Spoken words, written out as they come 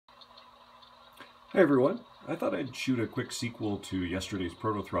Hi everyone. I thought I'd shoot a quick sequel to yesterday's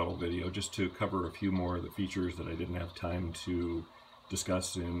ProtoThrottle video just to cover a few more of the features that I didn't have time to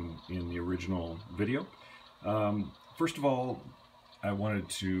discuss in the original video. First of all, I wanted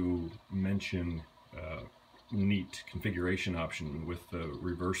to mention a neat configuration option with the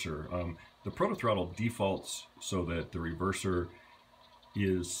reverser. The ProtoThrottle defaults so that the reverser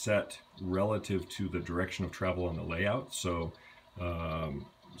is set relative to the direction of travel on the layout. So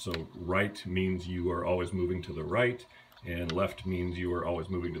right means you are always moving to the right, and left means you are always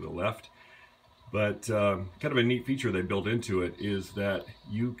moving to the left. But kind of a neat feature they built into it is that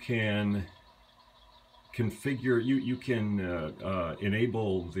you can configure, you can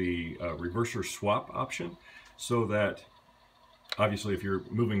enable the reverser swap option, so that obviously if you're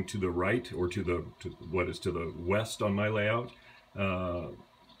moving to the right or to what is to the west on my layout,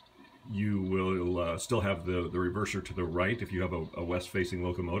 you will still have the reverser to the right if you have a west-facing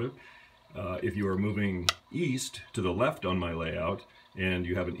locomotive. If you are moving east to the left on my layout and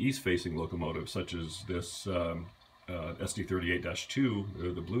you have an east-facing locomotive, such as this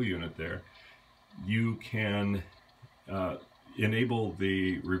SD38-2, the blue unit there, you can enable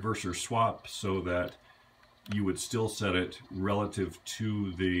the reverser swap so that you would still set it relative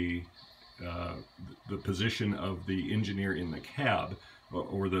to the position of the engineer in the cab,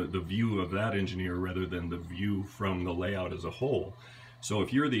 or the view of that engineer rather than the view from the layout as a whole. So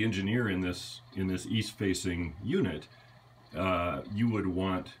if you're the engineer in this east-facing unit, you would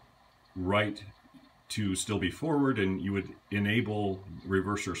want right to still be forward, and you would enable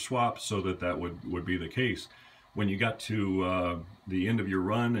reverser swap so that would be the case. When you got to the end of your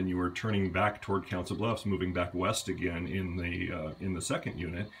run and you were turning back toward Council Bluffs, moving back west again in the second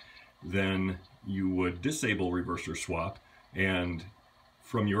unit, then you would disable reverser swap, and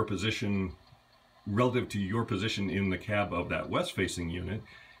from your position relative to your position in the cab of that west-facing unit,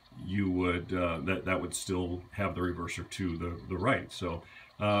 you would that would still have the reverser to the right. So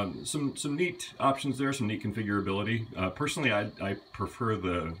some neat options there, some neat configurability. Personally, I prefer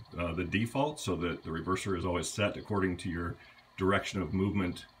the default, so that the reverser is always set according to your direction of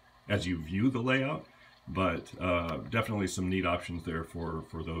movement as you view the layout. But definitely some neat options there for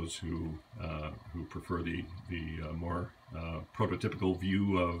those who prefer the more prototypical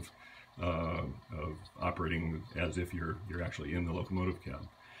view of operating as if you're actually in the locomotive cab.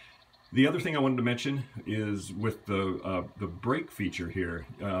 The other thing I wanted to mention is with the brake feature here.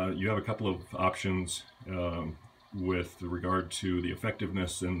 You have a couple of options with regard to the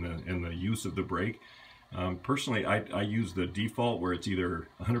effectiveness and the use of the brake. Personally, I use the default where it's either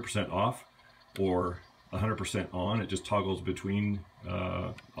 100% off or 100% on. It just toggles between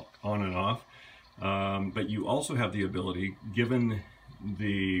on and off. But you also have the ability, given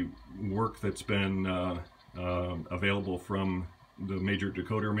the work that's been available from the major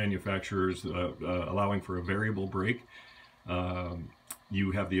decoder manufacturers allowing for a variable brake,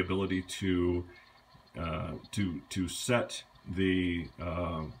 you have the ability to set the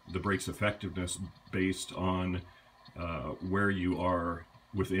brake's effectiveness based on where you are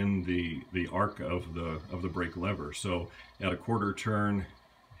within the arc of the brake lever. So at a quarter turn,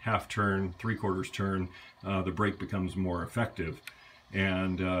 half turn, 3/4 turn, the brake becomes more effective.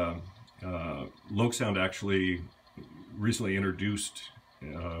 And Locosound actually recently introduced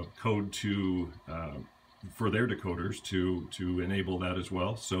code for their decoders to enable that as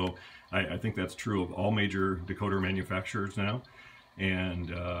well. So I think that's true of all major decoder manufacturers now. And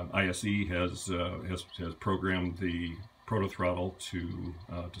ISE has programmed the ProtoThrottle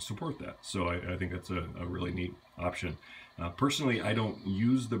to support that. So I think that's a really neat option. Personally, I don't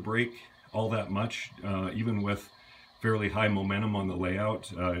use the brake all that much, even with fairly high momentum on the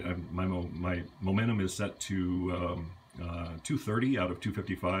layout. My momentum is set to 230 out of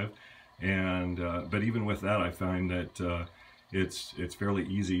 255, and but even with that, I find that it's fairly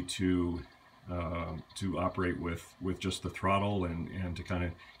easy to operate with just the throttle and to kind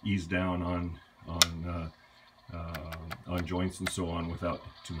of ease down on joints and so on without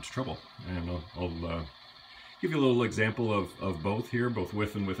too much trouble. And I'll give you a little example of both here, both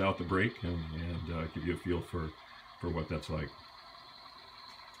with and without the brake, and give you a feel for what that's like.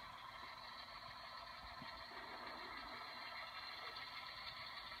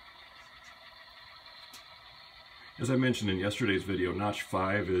 As I mentioned in yesterday's video, notch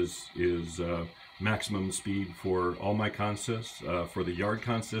 5 is maximum speed for all my consists. For the yard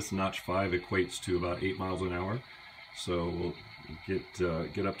consists, notch 5 equates to about 8 miles an hour. So we'll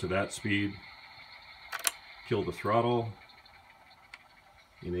get up to that speed, kill the throttle,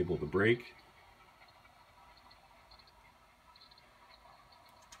 enable the brake,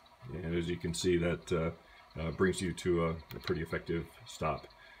 and as you can see, that brings you to a pretty effective stop.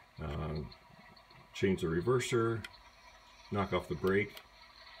 change the reverser, knock off the brake.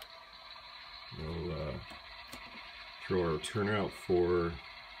 We'll throw our turnout for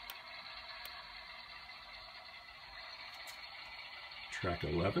track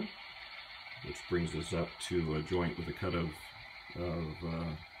 11, which brings us up to a joint with a cut of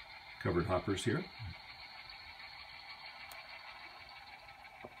covered hoppers here.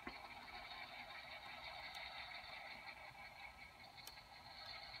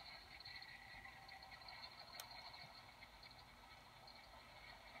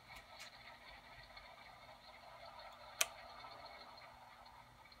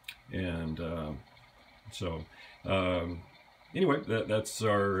 And anyway, that's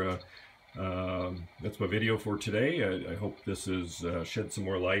our that's my video for today. I hope this has shed some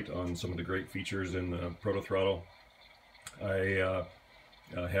more light on some of the great features in the ProtoThrottle. I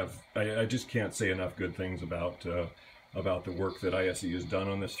just can't say enough good things about the work that ISE has done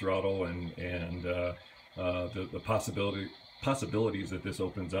on this throttle, and the possibilities that this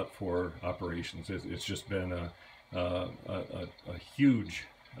opens up for operations. It's just been a huge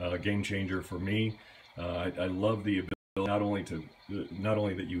game changer for me. I love the ability not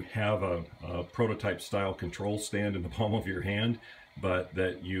only that you have a prototype style control stand in the palm of your hand, but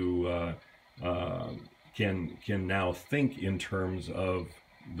that you can now think in terms of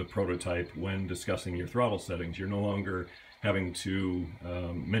the prototype when discussing your throttle settings. You're no longer having to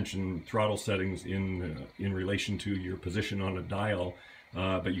mention throttle settings in relation to your position on a dial,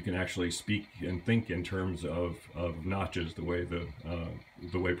 but you can actually speak and think in terms of notches, the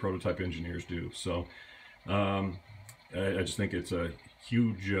way prototype engineers do. So I just think it's a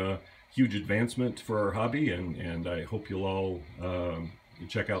huge advancement for our hobby, and I hope you'll all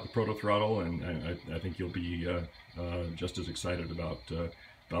check out the ProtoThrottle, and I think you'll be just as excited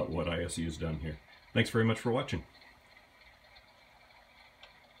about what ISE has done here. Thanks very much for watching.